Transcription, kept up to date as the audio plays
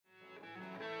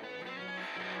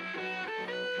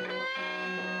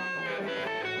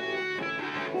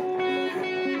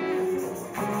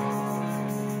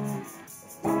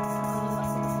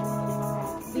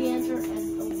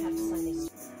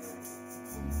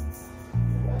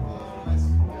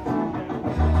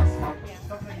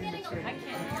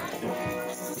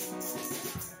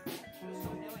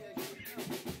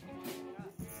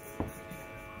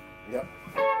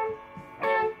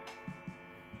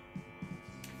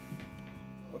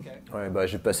Ouais, bah,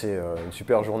 j'ai passé une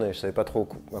super journée, je savais pas trop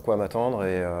à quoi m'attendre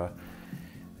et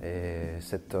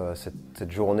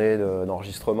cette journée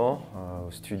d'enregistrement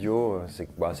au studio,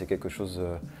 c'est quelque chose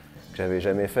que j'avais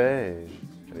jamais fait et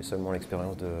j'avais seulement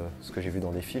l'expérience de ce que j'ai vu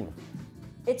dans des films.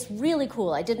 It's really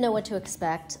cool. I didn't know what to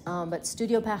expect, but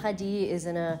Studio Paradis is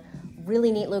in a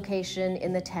really neat location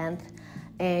in the 10th,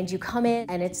 and you come in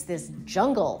and it's this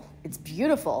jungle. It's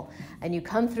beautiful, and you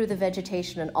come through the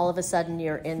vegetation and all of a sudden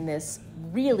you're in this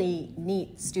really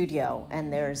neat studio,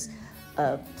 and there's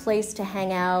a place to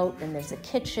hang out, and there's a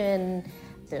kitchen,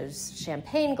 there's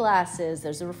champagne glasses,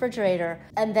 there's a refrigerator,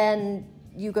 and then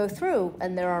you go through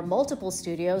and there are multiple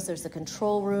studios. There's the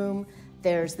control room,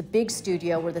 there's the big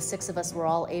studio where the 6 of us were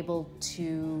all able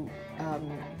to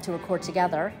record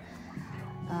together.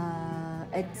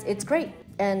 It's great,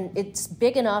 and it's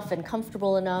big enough and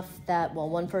comfortable enough that while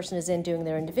one person is in doing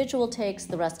their individual takes,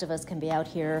 the rest of us can be out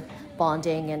here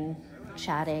bonding and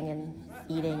chatting and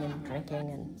eating and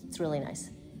drinking, and it's really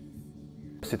nice.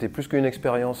 C'était plus qu'une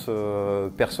expérience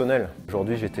personnelle.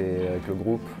 Aujourd'hui, j'étais avec le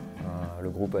groupe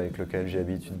avec lequel j'ai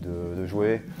l'habitude de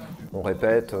jouer. On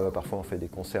répète, parfois on fait des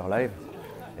concerts live.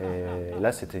 Et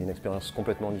là, c'était une expérience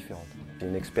complètement différente. C'est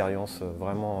une expérience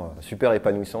vraiment super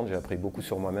épanouissante. J'ai appris beaucoup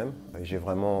sur moi-même. J'ai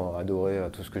vraiment adoré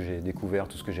tout ce que j'ai découvert,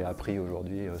 tout ce que j'ai appris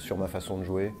aujourd'hui sur ma façon de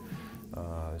jouer,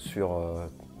 sur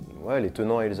les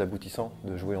tenants et les aboutissants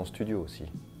de jouer en studio aussi.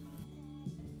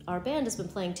 Our band has been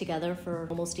playing together for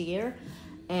almost a year,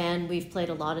 and we've played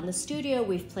a lot in the studio,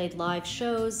 we've played live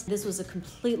shows. This was a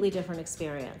completely different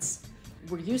experience.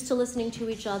 We're used to listening to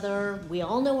each other, we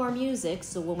all know our music,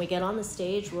 so when we get on the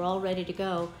stage, we're all ready to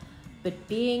go. But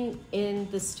being in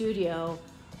the studio,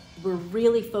 we're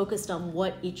really focused on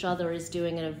what each other is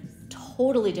doing at a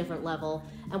totally different level,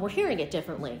 and we're hearing it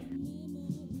differently.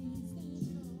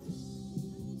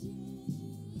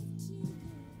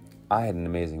 I had an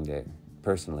amazing day,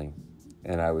 personally,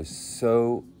 and I was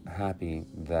so happy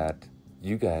that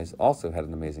you guys also had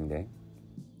an amazing day.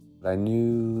 I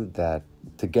knew that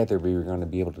together we were going to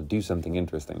be able to do something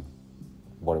interesting.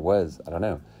 What it was, I don't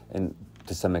know. And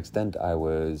to some extent, I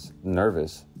was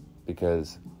nervous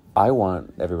because I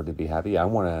want everybody to be happy. I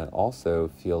want to also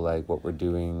feel like what we're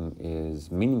doing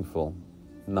is meaningful,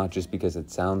 not just because it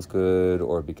sounds good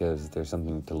or because there's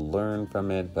something to learn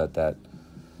from it, but that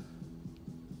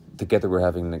together we're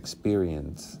having an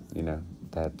experience, you know,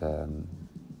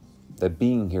 that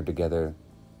being here together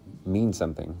means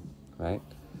something, right?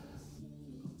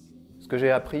 Ce que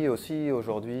j'ai appris aussi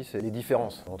aujourd'hui, c'est les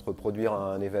différences entre produire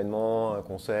un événement, un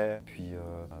concert, puis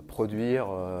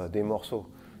produire des morceaux.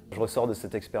 Je ressors de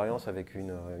cette expérience avec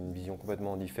une vision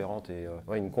complètement différente et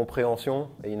une compréhension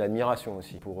et une admiration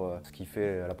aussi pour ce qui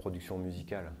fait la production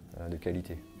musicale de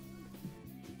qualité.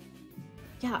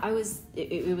 Yeah,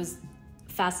 it was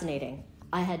fascinating.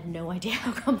 I had no idea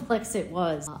how complex it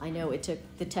was. I know it took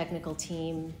the technical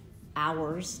team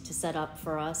hours to set up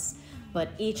for us, but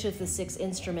each of the 6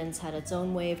 instruments had its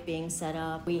own way of being set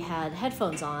up. We had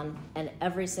headphones on, and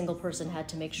every single person had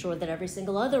to make sure that every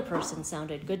single other person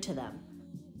sounded good to them.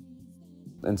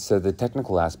 And so the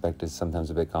technical aspect is sometimes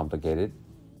a bit complicated.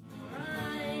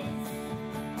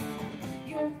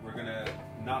 We're gonna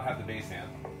not have the bass hand.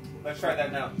 Let's try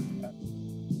that now.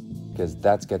 Because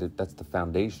that's the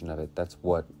foundation of it. That's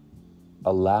what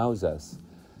allows us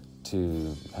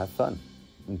to have fun.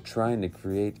 And trying to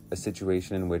create a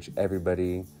situation in which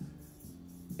everybody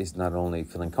is not only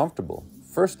feeling comfortable,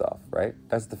 first off, right?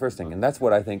 That's the first thing. And that's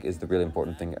what I think is the really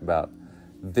important thing about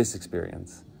this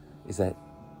experience, is that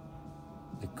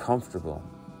you're comfortable.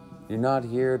 You're not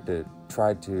here to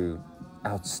try to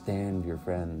outstand your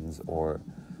friends or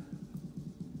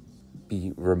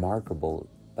be remarkable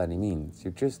by any means.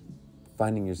 You're just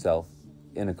finding yourself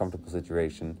in a comfortable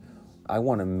situation. I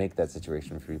want to make that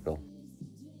situation for people.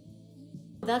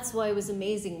 That's why it was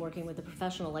amazing working with a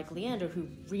professional like Leander, who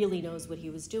really knows what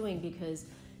he was doing, because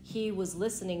he was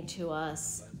listening to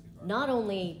us not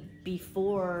only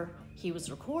before he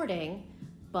was recording,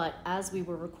 but as we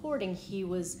were recording, he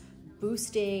was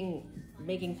boosting,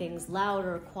 making things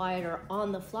louder, quieter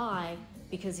on the fly,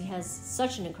 because he has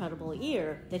such an incredible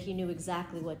ear that he knew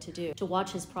exactly what to do. To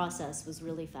watch his process was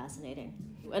really fascinating.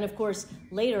 And of course,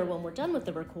 later when we're done with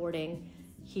the recording,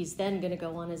 he's then going to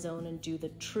go on his own and do the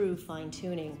true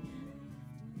fine-tuning.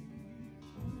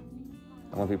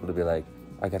 I want people to be like,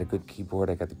 I got a good keyboard,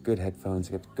 I got the good headphones,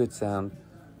 I got the good sound.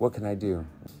 What can I do?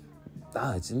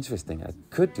 It's interesting. I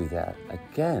could do that. I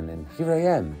can, and here I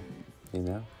am, you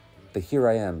know? The here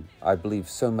I am. I believe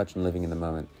so much in living in the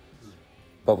moment.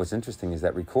 But what's interesting is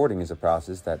that recording is a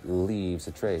process that leaves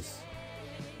a trace.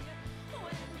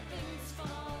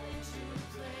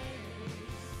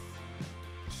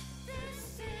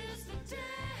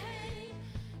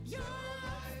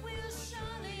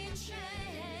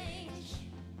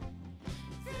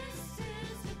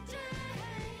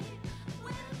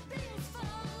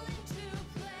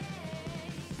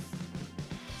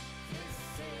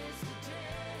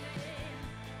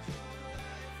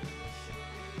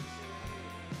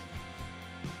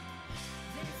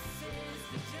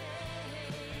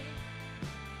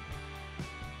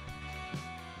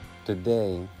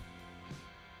 Today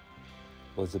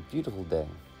was a beautiful day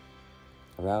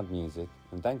around music,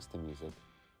 and thanks to music.